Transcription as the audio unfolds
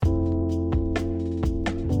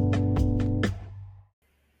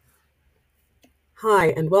Hi,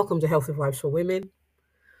 and welcome to Healthy Vibes for Women.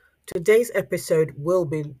 Today's episode will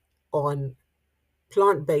be on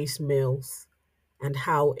plant based meals and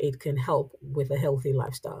how it can help with a healthy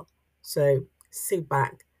lifestyle. So sit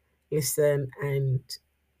back, listen, and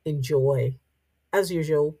enjoy. As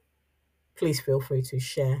usual, please feel free to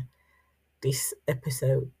share this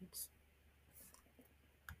episode.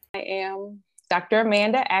 I am Dr.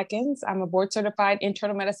 Amanda Atkins. I'm a board certified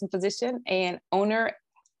internal medicine physician and owner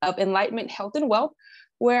of Enlightenment Health and Wealth,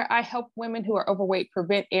 where I help women who are overweight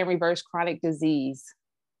prevent and reverse chronic disease.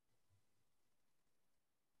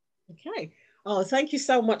 Okay. Oh, thank you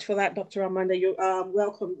so much for that, Dr. Amanda. You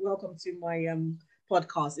welcome to my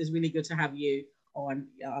podcast. It's really good to have you on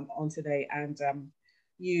today. And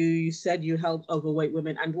you said you help overweight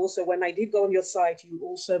women, and also when I did go on your site, you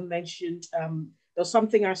also mentioned there's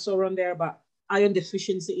something I saw on there about iron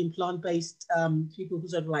deficiency in plant-based people who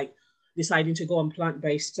sort of like deciding to go on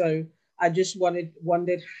plant-based. So I just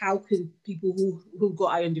wondered how can people who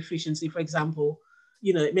got iron deficiency, for example,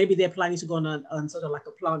 maybe they're planning to go on sort of like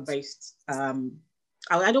a plant-based, I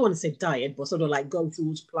don't want to say diet, but sort of like go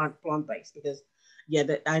towards plant-based because yeah,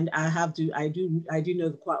 that and I do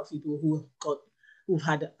know quite a few people who've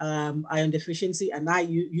had iron deficiency, and I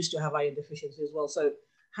used to have iron deficiency as well. So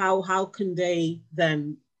how can they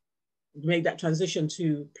then make that transition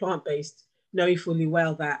to plant-based, knowing fully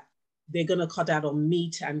well that they're going to cut out on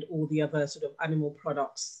meat and all the other sort of animal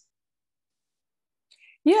products?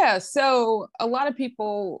 Yeah, so a lot of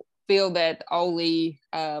people feel that only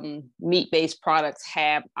meat-based products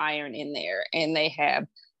have iron in there, and they have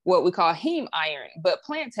what we call heme iron, but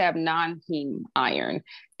plants have non-heme iron.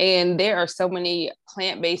 And there are so many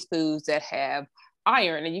plant-based foods that have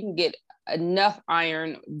iron, and you can get enough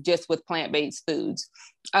iron just with plant-based foods.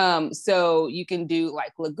 So you can do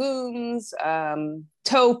like legumes,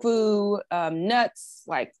 tofu, nuts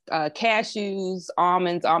like cashews,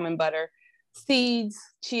 almonds, almond butter, seeds,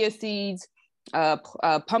 chia seeds,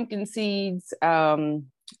 pumpkin seeds,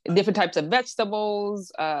 different types of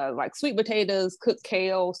vegetables, like sweet potatoes, cooked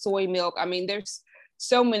kale, soy milk. I mean, there's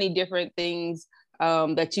so many different things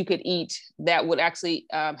that you could eat that would actually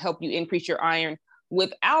help you increase your iron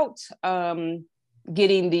without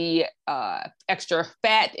getting the extra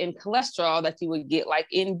fat and cholesterol that you would get like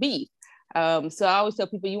in beef. So I always tell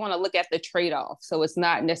people you want to look at the trade-off. So it's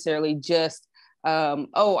not necessarily just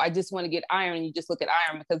I just want to get iron, and you just look at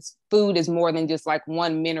iron, because food is more than just like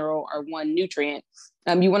one mineral or one nutrient.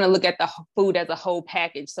 You want to look at the food as a whole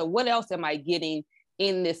package. So what else am I getting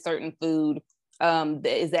in this certain food?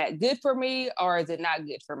 Is that good for me, or is it not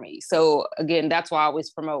good for me? So again, that's why I always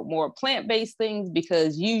promote more plant-based things,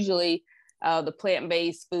 because usually the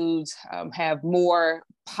plant-based foods have more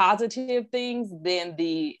positive things than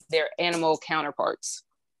their animal counterparts.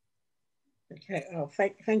 Okay. Oh,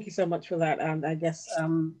 thank you so much for that. And I guess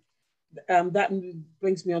that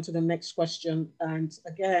brings me on to the next question. And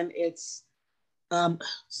again, it's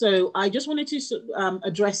so I just wanted to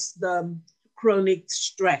address the chronic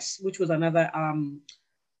stress, which was another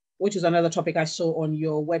topic I saw on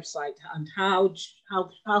your website, and how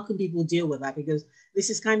can people deal with that? Because this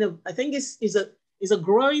is kind of, I think is a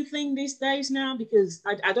growing thing these days now, because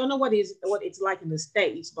I don't know what it's like in the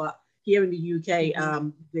States, but here in the UK,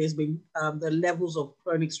 there's been the levels of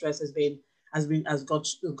chronic stress has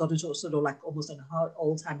gotten to sort of like almost an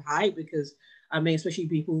all-time high, because I mean, especially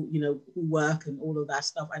people who work and all of that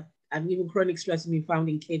stuff, and even chronic stress has been found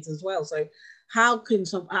in kids as well. So how can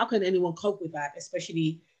anyone cope with that,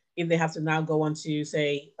 especially if they have to now go on to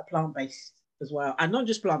say a plant-based as well, and not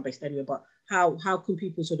just plant-based anyway, but how can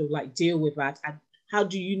people sort of like deal with that, and how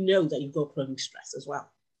do you know that you've got chronic stress as well?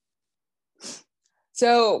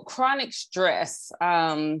 So chronic stress,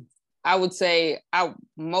 I would say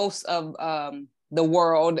most of the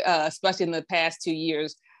world, especially in the past 2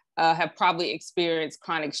 years, have probably experienced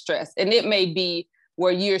chronic stress. And it may be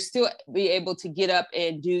where you're still be able to get up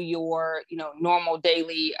and do your, normal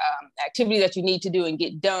daily activity that you need to do and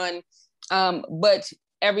get done. But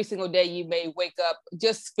every single day you may wake up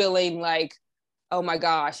just feeling like, oh my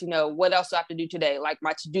gosh, what else do I have to do today? Like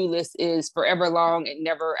my to-do list is forever long and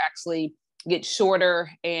never actually get shorter.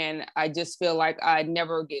 And I just feel like I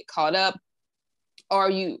never get caught up. Or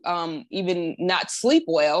you even not sleep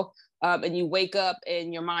well, and you wake up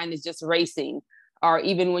and your mind is just racing. Or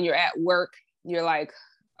even when you're at work, you're like,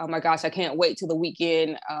 oh my gosh, I can't wait till the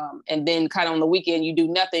weekend. And then kind of on the weekend, you do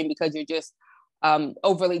nothing because you're just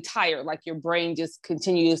overly tired. Like your brain just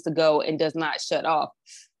continues to go and does not shut off.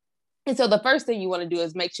 And so the first thing you want to do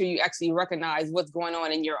is make sure you actually recognize what's going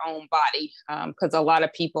on in your own body. Because a lot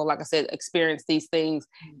of people, like I said, experience these things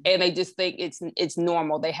and they just think it's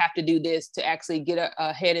normal. They have to do this to actually get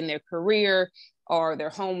ahead in their career or their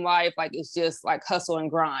home life, like it's just like hustle and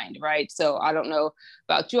grind, right? So I don't know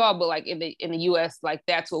about you all, but like in the US, like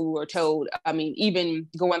that's what we were told. I mean, even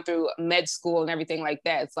going through med school and everything like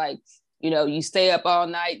that, it's like, you know, you stay up all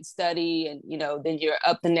night and study, and, you know, then you're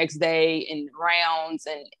up the next day in rounds,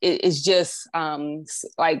 and it's just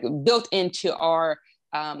like built into our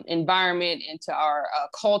environment, into our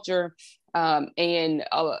culture. And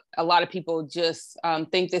a lot of people just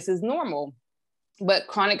think this is normal. But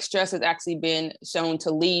chronic stress has actually been shown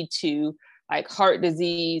to lead to like heart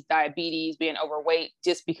disease, diabetes, being overweight,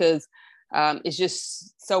 just because it's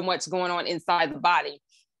just so much going on inside the body.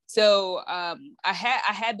 So I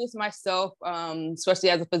had this myself, especially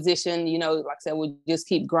as a physician, you know, like I said, we just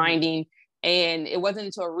keep grinding. And it wasn't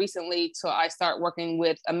until recently, till I start working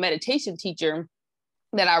with a meditation teacher,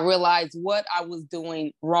 that I realized what I was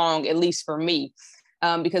doing wrong, at least for me.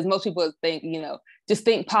 Because most people think, you know, just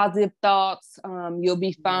think positive thoughts, you'll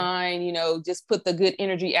be fine, you know, just put the good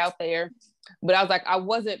energy out there. But I was like, I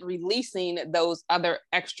wasn't releasing those other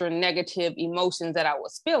extra negative emotions that I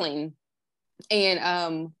was feeling.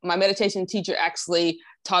 And my meditation teacher actually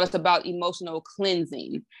taught us about emotional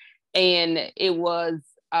cleansing. And it was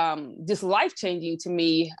just life-changing to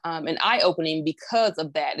me, and eye-opening because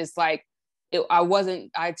of that. It's like,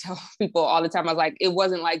 I tell people all the time, I was like, it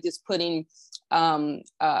wasn't like just putting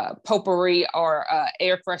potpourri or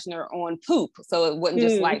air freshener on poop. So it wasn't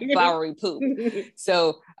just like flowery poop.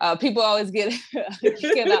 So people always get a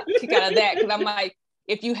kick out of that, because I'm like,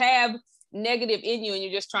 if you have negative in you and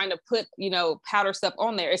you're just trying to put, you know, powder stuff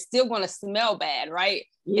on there, it's still going to smell bad, right?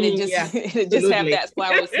 And it just it just have that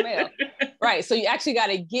flowery smell, right? So you actually got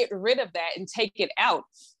to get rid of that and take it out.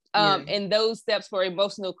 And those steps for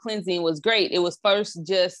emotional cleansing was great. It was first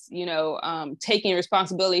just, you know, taking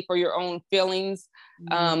responsibility for your own feelings,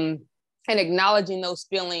 and acknowledging those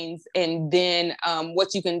feelings, and then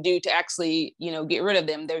what you can do to actually, you know, get rid of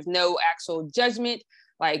them. There's no actual judgment.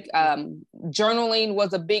 Like journaling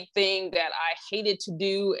was a big thing that I hated to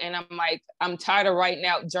do. And I'm like, I'm tired of writing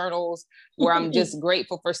out journals where I'm just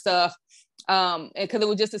grateful for stuff. And because it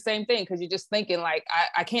was just the same thing, because you're just thinking like,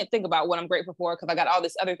 I can't think about what I'm grateful for because I got all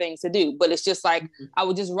this other things to do. But it's just like, I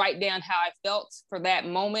would just write down how I felt for that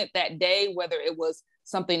moment, that day, whether it was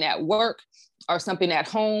something at work or something at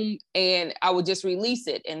home, and I would just release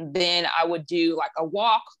it. And then I would do like a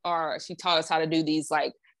walk, or she taught us how to do these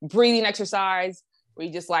like breathing exercise where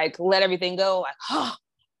you just like let everything go,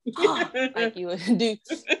 like, like you would do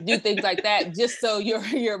things like that, just so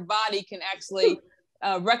your body can actually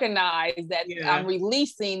recognize that I'm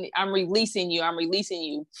releasing you.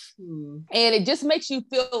 And it just makes you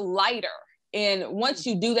feel lighter. And once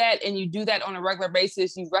you do that, and you do that on a regular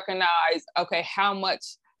basis, you recognize, okay, how much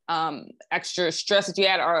extra stress that you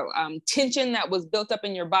had, or tension that was built up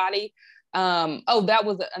in your body. That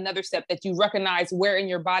was another step, that you recognize where in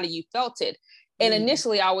your body you felt it. And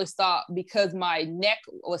initially I always thought, because my neck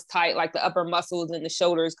was tight, like the upper muscles and the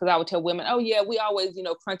shoulders, because I would tell women, oh yeah, we always, you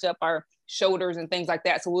know, crunch up our shoulders and things like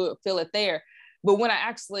that, so we would feel it there. But when I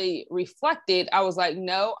actually reflected, I was like,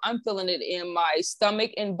 no, I'm feeling it in my stomach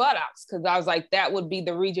and buttocks, because I was like, that would be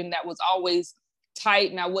the region that was always tight,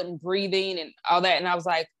 and I wasn't breathing and all that. And I was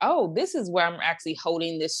like, oh, this is where I'm actually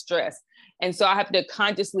holding this stress. And so I have to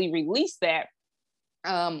consciously release that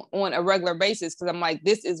on a regular basis, because I'm like,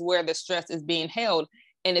 this is where the stress is being held,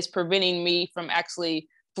 and it's preventing me from actually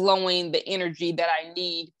flowing the energy that I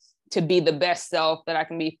need to be the best self that I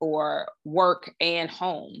can be for work and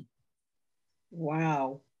home.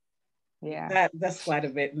 Wow. Yeah, that's quite a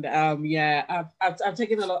bit. I've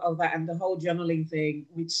taken a lot of that, and the whole journaling thing,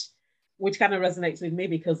 which kind of resonates with me,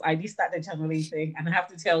 because I did start the journaling thing, and I have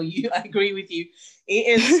to tell you, I agree with you.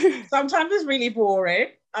 It is sometimes it's really boring,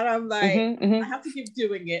 and I'm like, I have to keep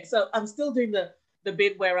doing it. So I'm still doing the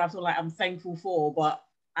bit where I'm sort of like, I'm thankful for, but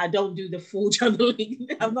I don't do the full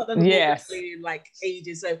journaling. I'm not done the journaling in like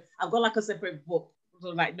ages. So I've got like a separate book,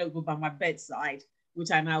 sort of like notebook by my bedside, which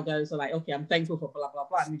I now go, so like, okay, I'm thankful for blah, blah,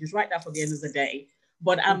 blah. And you just write that for the end of the day.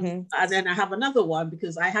 But and then I have another one,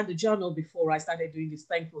 because I had the journal before I started doing this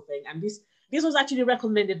thankful thing. And this was actually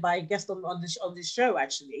recommended by a guest on this show,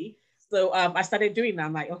 actually. So I started doing that.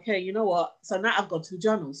 I'm like, okay, you know what? So now I've got two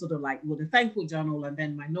journals, sort of like, well, the thankful journal and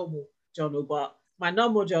then my normal journal. But my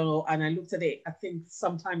normal journal, and I looked at it, I think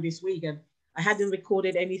sometime this week, and I hadn't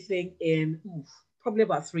recorded anything in probably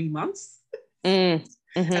about 3 months. And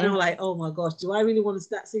I'm like, oh my gosh, do I really want to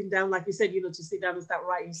start sitting down, like you said, you know, to sit down and start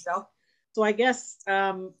writing stuff? So I guess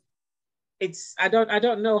it's, I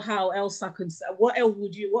don't know how else I can, what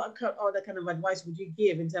other kind of advice would you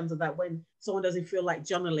give in terms of that, when someone doesn't feel like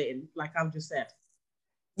journaling, like I've just said?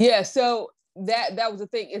 Yeah, so that was the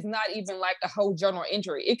thing. It's not even like a whole journal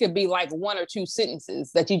entry. It could be like 1 or 2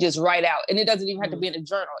 sentences that you just write out, and it doesn't even have to be in a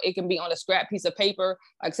journal. It can be on a scrap piece of paper.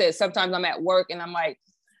 Like I said, sometimes I'm at work and I'm like,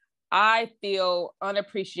 I feel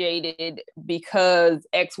unappreciated because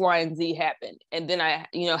X, Y, and Z happened. And then I,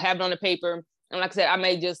 have it on the paper. And like I said, I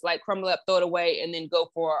may just like crumble up, throw it away, and then go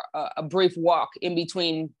for a brief walk in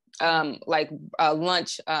between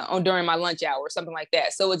lunch during my lunch hour or something like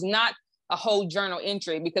that. So it's not a whole journal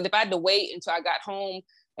entry, because if I had to wait until I got home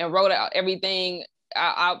and wrote out everything,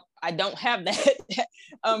 I don't have that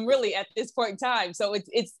really at this point in time. So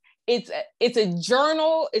it's a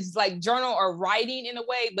journal. It's like journal or writing in a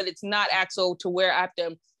way, but it's not actual to where I have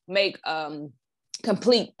to make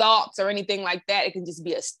complete thoughts or anything like that. It can just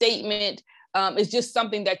be a statement. It's just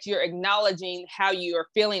something that you're acknowledging how you're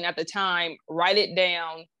feeling at the time, write it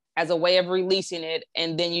down as a way of releasing it,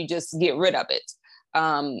 and then you just get rid of it.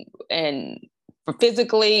 And for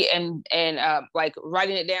physically and like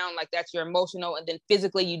writing it down, like that's your emotional, and then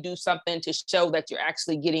physically you do something to show that you're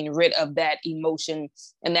actually getting rid of that emotion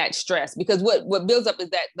and that stress, because what builds up is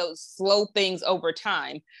that those slow things over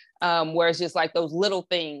time, where it's just like those little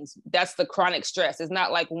things. That's the chronic stress. It's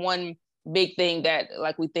not like one big thing that,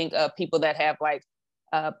 like, we think of people that have like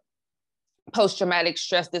post-traumatic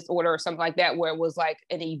stress disorder or something like that, where it was like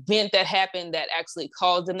an event that happened that actually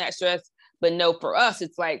caused them that stress. But no, for us,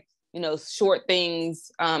 it's like, short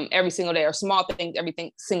things every single day, or small things every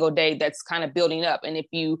single day that's kind of building up. And if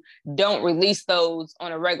you don't release those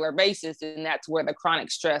on a regular basis, then that's where the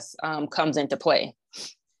chronic stress comes into play.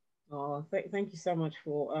 Oh, thank you so much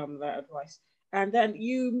for that advice. And then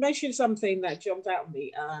you mentioned something that jumped out at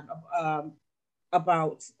me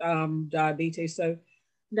about diabetes. So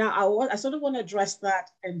now I sort of want to address that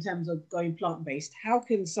in terms of going plant-based.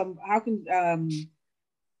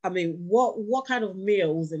 What kind of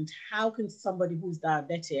meals, and how can somebody who's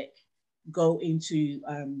diabetic go into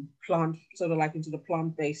into the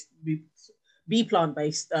plant-based, be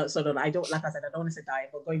plant-based, sort of, I don't want to say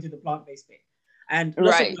diet, but going to the plant-based bit. And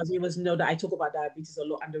lots of my viewers know that I talk about diabetes a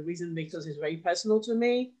lot, and the reason because it's very personal to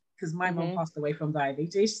me, because my mom passed away from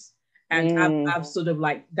diabetes, and I've sort of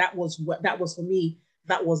like, that was for me.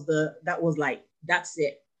 That was like, that's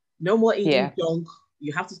it. No more eating junk.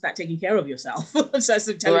 You have to start taking care of yourself.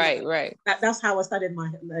 Right. That's how I started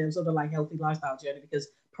my sort of like healthy lifestyle journey, because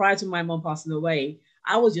prior to my mom passing away,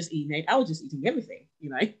 I was just eating everything.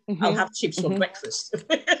 I'll have chips for breakfast.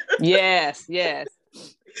 Yes.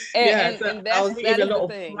 And I was eating a lot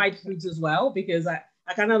of fried foods as well, because I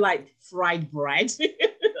kind of like fried bread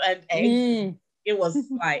and eggs. It was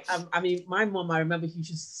like, my mom, I remember he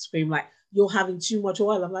just scream like, "You're having too much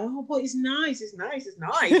oil." I'm like, "Oh, but it's nice.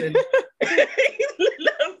 And,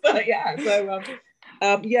 but yeah,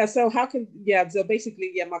 so so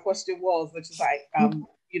basically, my question was, which is like,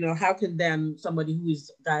 how can then somebody who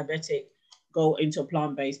is diabetic go into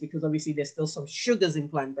plant-based, because obviously there's still some sugars in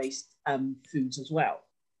plant-based foods as well.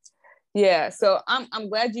 Yeah, so I'm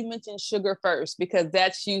glad you mentioned sugar first, because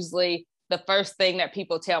that's usually the first thing that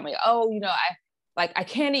people tell me. Oh, I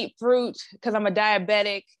can't eat fruit because I'm a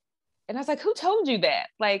diabetic. And I was like, who told you that?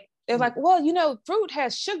 Like, it was like, well, fruit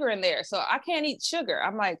has sugar in there, so I can't eat sugar.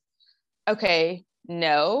 I'm like, okay,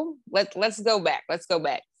 no, let's go back.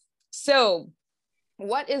 So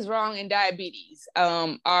what is wrong in diabetes?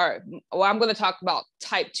 I'm going to talk about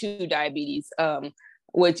type 2 diabetes,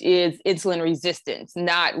 which is insulin resistance,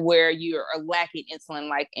 not where you are lacking insulin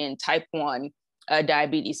like in type 1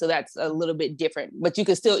 diabetes. So that's a little bit different, but you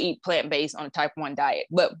can still eat plant-based on a type 1 diet.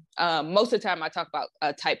 But most of the time I talk about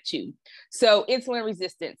type 2. So insulin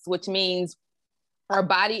resistance, which means our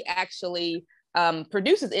body actually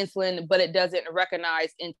produces insulin, but it doesn't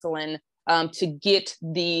recognize insulin to get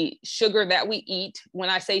the sugar that we eat. When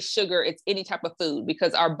I say sugar, it's any type of food,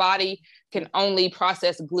 because our body can only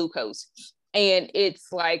process glucose. And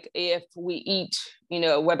it's like, if we eat,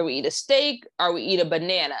 whether we eat a steak or we eat a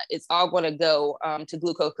banana, it's all going to go to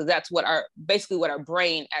glucose, because that's what our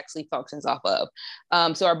brain actually functions off of.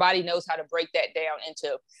 So our body knows how to break that down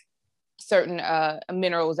into certain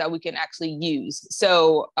minerals that we can actually use.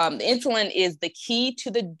 So the insulin is the key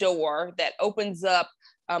to the door that opens up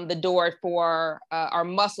the door for our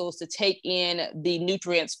muscles to take in the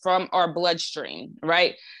nutrients from our bloodstream,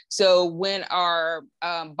 right? So when our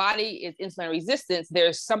body is insulin resistant,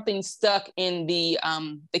 there's something stuck in the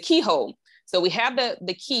keyhole. So we have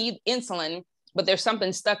the key, insulin, but there's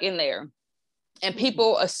something stuck in there. And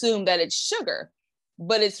people assume that it's sugar,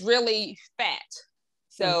 but it's really fat.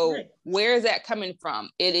 So where is that coming from?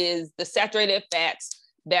 It is the saturated fats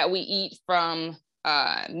that we eat from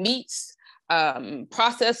meats,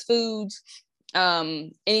 processed foods,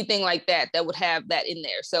 anything like that would have that in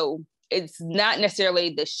there. So it's not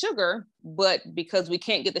necessarily the sugar, but because we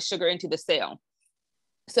can't get the sugar into the cell.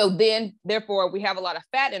 So then, therefore, we have a lot of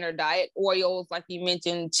fat in our diet, oils, like you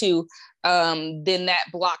mentioned too, then that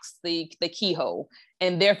blocks the keyhole.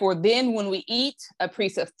 And therefore, then when we eat a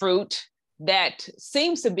piece of fruit that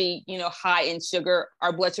seems to be, high in sugar,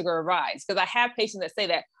 our blood sugar rise. Because I have patients that say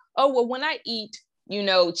that, oh, well, when I eat,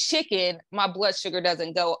 chicken, my blood sugar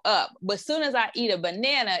doesn't go up. But as soon as I eat a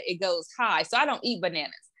banana, it goes high. So I don't eat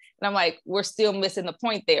bananas. And I'm like, we're still missing the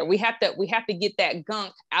point there. We have to get that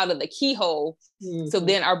gunk out of the keyhole, so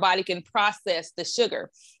then our body can process the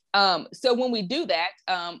sugar. So when we do that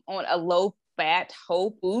on a low fat,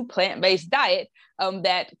 whole food, plant-based diet,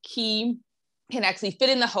 that key can actually fit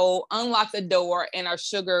in the hole, unlock the door, and our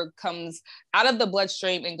sugar comes out of the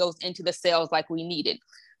bloodstream and goes into the cells like we need it.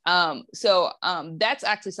 So that's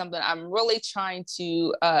actually something I'm really trying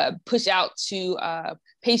to push out to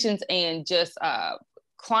patients and just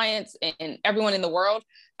clients and everyone in the world.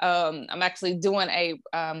 I'm actually doing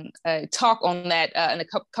a talk on that in a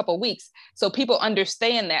couple of weeks, so people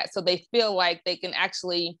understand that, so they feel like they can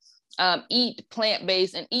actually eat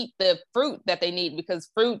plant-based and eat the fruit that they need,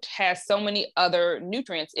 because fruit has so many other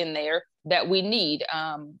nutrients in there that we need.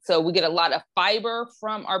 So we get a lot of fiber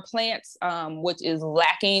from our plants, which is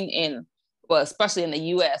lacking in, well, especially in the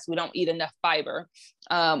US, we don't eat enough fiber,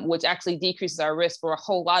 which actually decreases our risk for a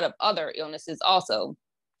whole lot of other illnesses also.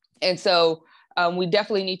 And so we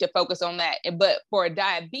definitely need to focus on that. But for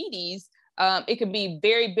diabetes, it can be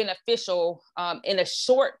very beneficial in a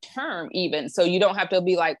short term even. So you don't have to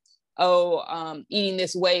be like, eating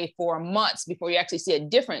this way for months before you actually see a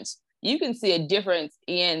difference. You can see a difference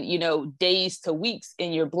in, days to weeks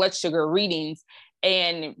in your blood sugar readings.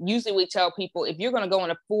 And usually we tell people, if you're going to go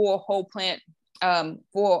on a full whole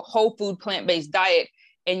food plant-based diet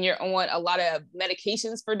and you're on a lot of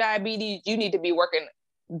medications for diabetes, you need to be working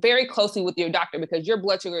very closely with your doctor, because your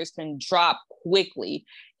blood sugars can drop quickly,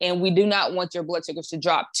 and we do not want your blood sugars to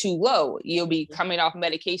drop too low. You'll be coming off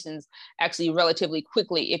medications actually relatively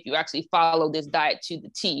quickly if you actually follow this diet to the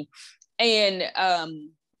T. And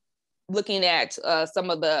looking at some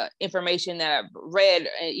of the information that I've read,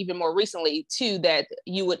 even more recently too, that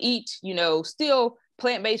you would eat, still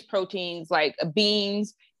plant-based proteins like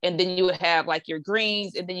beans, and then you would have like your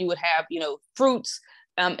greens, and then you would have, fruits,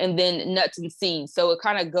 and then nuts and seeds. So it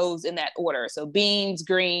kind of goes in that order. So beans,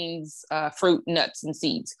 greens, fruit, nuts, and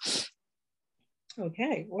seeds.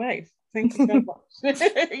 Okay, right. Thank you very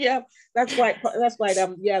much. Yeah, that's right.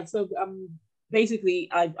 Yeah. So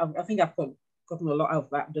basically, I think I've gotten a lot of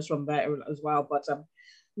that just from there as well. But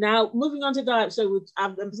now moving on to diet. So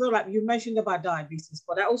I'm sort of like you mentioned about diabetes,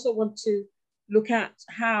 but I also want to look at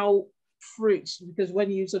how fruits, because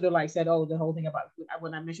when you sort of like said, oh, the whole thing about food,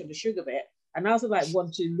 when I mentioned the sugar bit, and I also like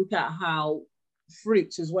want to look at how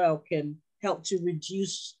fruits as well can help to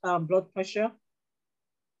reduce blood pressure,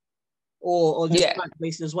 or just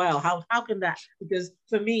plant-based as well. How can that? Because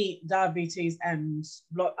for me, diabetes and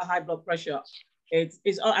high blood pressure, it's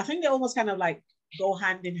I think they almost kind of like go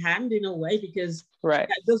hand in hand in a way, because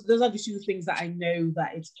those are the two things that I know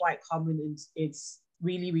that it's quite common, and it's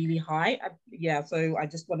really, really high. So I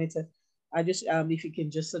just wanted to, if you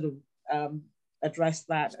can just sort of address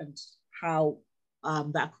that, and how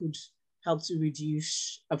that could help to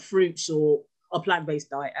reduce fruits or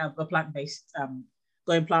plant-based diet,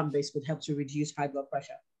 going plant-based would help to reduce high blood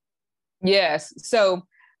pressure. Yes. So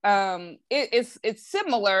it's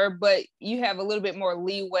similar, but you have a little bit more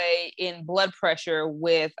leeway in blood pressure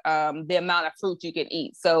with the amount of fruit you can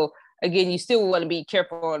eat. So again, you still want to be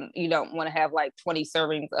careful, and you don't want to have like 20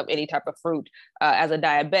 servings of any type of fruit as a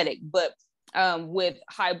diabetic. But with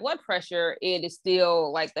high blood pressure, it is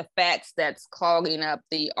still like the fats that's clogging up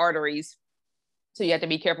the arteries. So you have to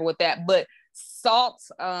be careful with that. But salt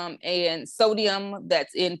and sodium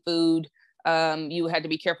that's in food, you have to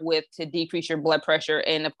be careful with to decrease your blood pressure.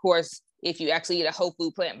 And of course, if you actually eat a whole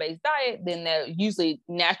food plant-based diet, then they're usually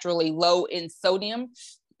naturally low in sodium.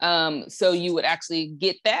 So you would actually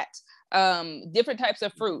get that. Different types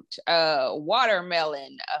of fruit,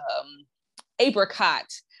 watermelon, apricot.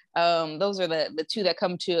 Those are the two that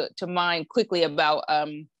come to mind quickly about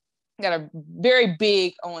that are very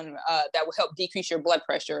big on that will help decrease your blood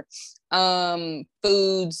pressure.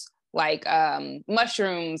 Foods like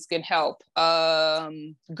mushrooms can help.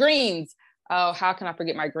 Greens. Oh, how can I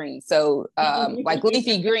forget my greens? So like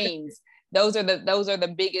leafy greens. Those are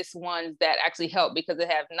the biggest ones that actually help, because they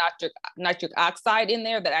have nitric oxide in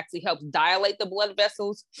there that actually helps dilate the blood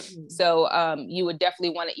vessels. So you would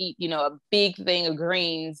definitely want to eat, a big thing of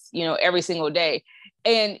greens, every single day.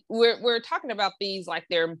 And we're talking about these like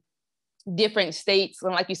they're different states,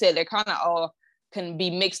 and like you said, they're kind of all can be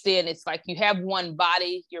mixed in. It's like you have one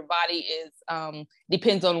body. Your body is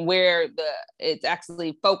depends on where it's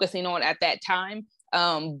actually focusing on at that time.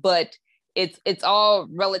 But it's all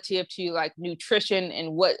relative to like nutrition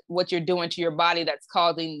and what you're doing to your body that's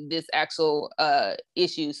causing this actual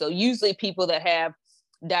issue. So usually people that have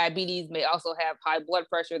diabetes may also have high blood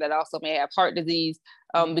pressure, that also may have heart disease,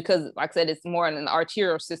 because like I said, it's more in an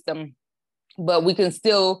arterial system, but we can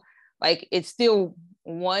still, like, it's still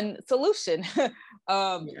one solution.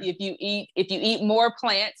 If you eat more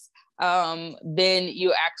plants, then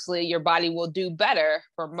your body will do better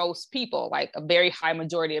for most people, like a very high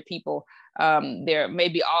majority of people. There may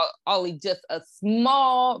be only just a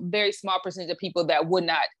very small percentage of people that would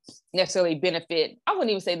not necessarily benefit. I wouldn't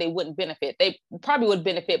even say they wouldn't benefit. They probably would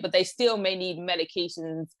benefit, but they still may need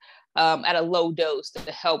medications at a low dose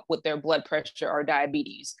to help with their blood pressure or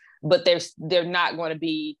diabetes. But they're not going to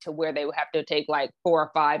be to where they would have to take like 4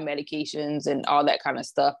 or 5 medications and all that kind of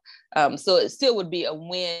stuff. So it still would be a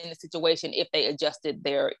win situation if they adjusted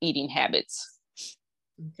their eating habits.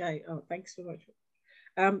 Okay. Oh, thanks so much.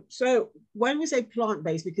 So when we say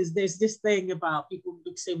plant-based, because there's this thing about people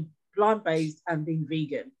mixing plant-based and being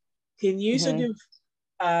vegan, can you sort of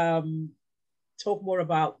talk more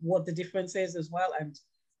about what the difference is as well,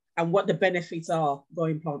 and what the benefits are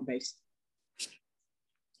going plant-based?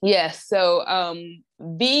 Yes. So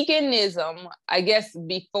veganism, I guess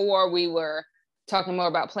before we were talking more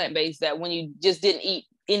about plant-based, that when you just didn't eat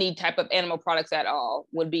any type of animal products at all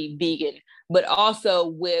would be vegan. But also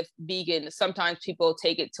with vegan, sometimes people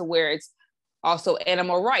take it to where it's also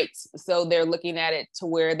animal rights. So they're looking at it to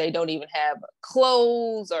where they don't even have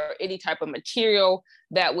clothes or any type of material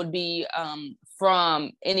that would be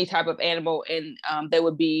from any type of animal. And they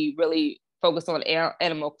would be really focused on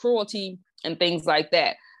animal cruelty and things like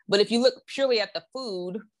that. But if you look purely at the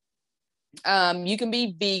food, you can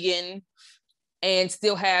be vegan and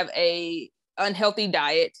still have a unhealthy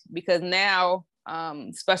diet, because now,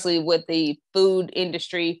 especially with the food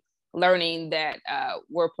industry learning that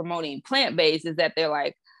we're promoting plant-based, is that they're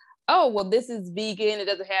like, oh, well, this is vegan. It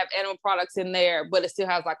doesn't have animal products in there, but it still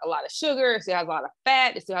has like a lot of sugar. It still has a lot of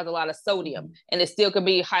fat. It still has a lot of sodium, and it still can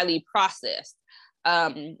be highly processed.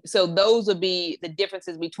 So those would be the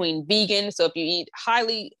differences between vegan. So if you eat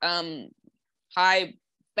high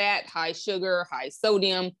fat, high sugar, high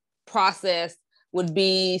sodium, processed, would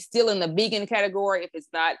be still in the vegan category if it's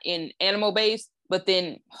not in animal based. But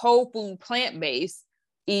then whole food plant based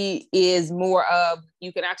is more of,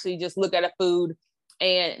 you can actually just look at a food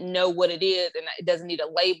and know what it is, and it doesn't need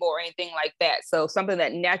a label or anything like that. So something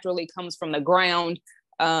that naturally comes from the ground,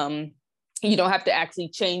 you don't have to actually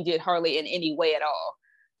change it hardly in any way at all.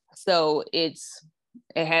 So it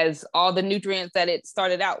has all the nutrients that it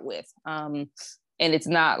started out with. And it's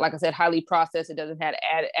not, like I said, highly processed. It doesn't have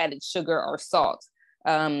added sugar or salt.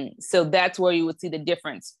 So that's where you would see the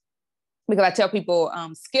difference. Because I tell people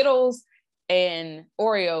Skittles and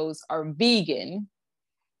Oreos are vegan,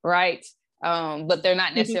 right? But they're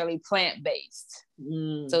not necessarily plant-based.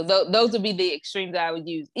 So those would be the extremes that I would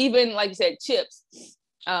use. Even like you said, chips,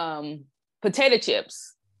 potato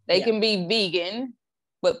chips, they can be vegan,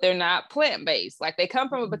 but they're not plant-based. Like, they come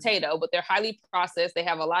from a potato, but they're highly processed. They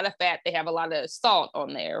have a lot of fat. They have a lot of salt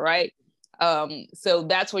on there, right? So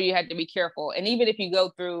that's where you have to be careful. And even if you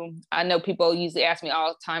go through, I know people usually ask me all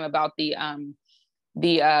the time about the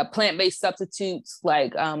plant-based substitutes,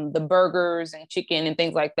 like the burgers and chicken and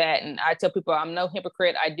things like that. And I tell people I'm no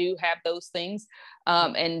hypocrite. I do have those things,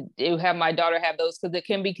 and do have my daughter have those, because it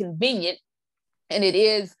can be convenient, and it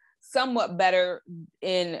is somewhat better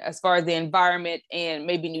in as far as the environment and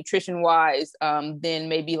maybe nutrition wise than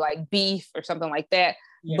maybe like beef or something like that.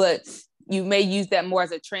 Yes. But you may use that more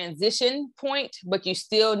as a transition point, but you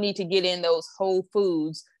still need to get in those whole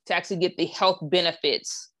foods to actually get the health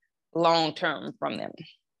benefits long-term from them.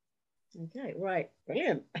 Okay, right.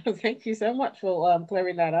 Brilliant. Thank you so much for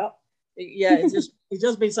clearing that up. Yeah, it's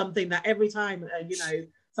just been something that every time,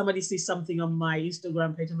 somebody sees something on my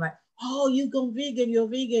Instagram page, I'm like, oh, you've gone vegan, you're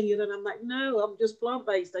vegan. And I'm like, no, I'm just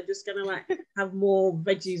plant-based. I just kind of like have more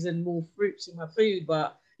veggies and more fruits in my food,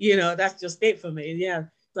 but that's just it for me. Yeah.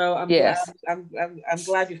 So I'm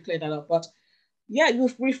glad you've cleared that up. But yeah,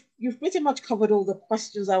 you've pretty much covered all the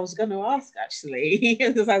questions I was going to ask, actually.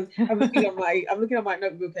 Because I'm looking at my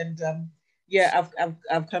notebook, and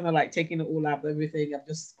I've kind of like taken it all out, everything. I've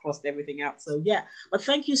just crossed everything out. So yeah, but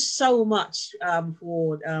thank you so much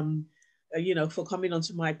for coming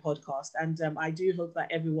onto my podcast, and I do hope that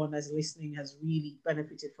everyone that's listening has really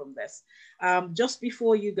benefited from this. Just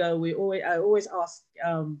before you go, I always ask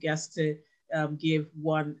guests to give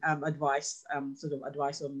one advice on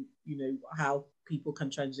how people can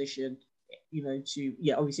transition you know, to,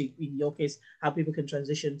 yeah, obviously in your case, how people can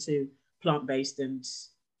transition to plant-based, and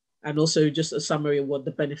also just a summary of what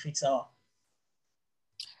the benefits are.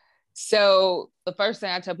 So the first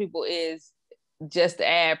thing I tell people is just to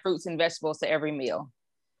add fruits and vegetables to every meal.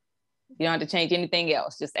 You don't have to change anything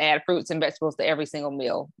else. Just add fruits and vegetables to every single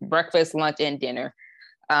meal, breakfast, lunch, and dinner.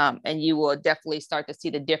 And you will definitely start to see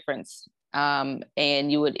the difference.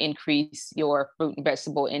 And you would increase your fruit and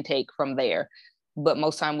vegetable intake from there. But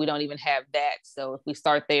most time we don't even have that. So if we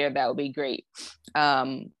start there, that would be great.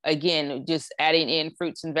 Again, just adding in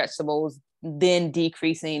fruits and vegetables, then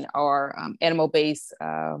decreasing our animal-based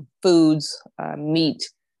foods, meat,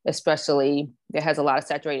 especially that has a lot of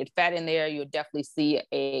saturated fat in there. You'll definitely see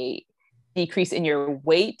a decrease in your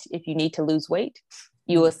weight if you need to lose weight.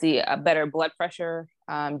 You will see a better blood pressure,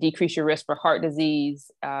 decrease your risk for heart disease,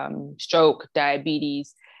 stroke,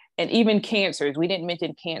 diabetes, and even cancers. We didn't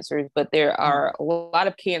mention cancers, but there are a lot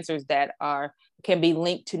of cancers that can be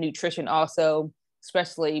linked to nutrition also,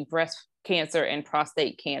 especially breast cancer and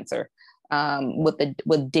prostate cancer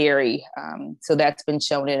with dairy. So that's been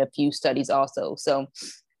shown in a few studies also. So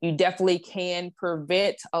you definitely can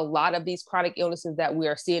prevent a lot of these chronic illnesses that we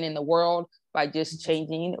are seeing in the world by just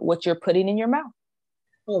changing what you're putting in your mouth.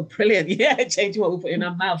 Oh, brilliant. Yeah, change what we put in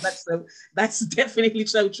our mouth. That's definitely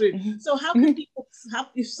so true. So how can people,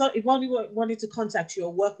 if anyone wanted to contact you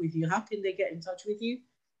or work with you, how can they get in touch with you?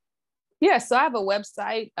 Yeah, so I have a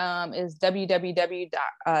website, is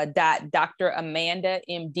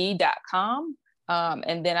www.dramandamd.com.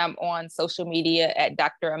 And then I'm on social media at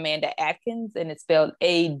Dr. Amanda Adkins, and it's spelled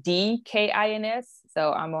ADKINS.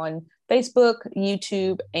 So I'm on Facebook,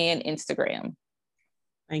 YouTube, and Instagram.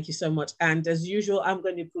 Thank you so much. And as usual, I'm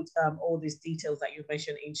going to put all these details that you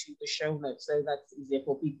mentioned into the show notes, so that's easier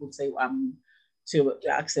for people to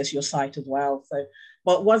access your site as well. So,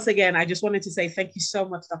 but once again, I just wanted to say thank you so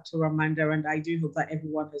much, Dr. Amanda, and I do hope that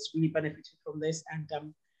everyone has really benefited from this. And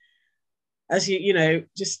as you know,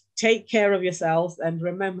 just take care of yourselves, and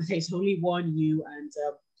remember there's only one you, and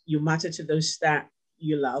you matter to those that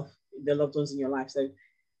you love, the loved ones in your life. So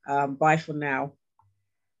bye for now.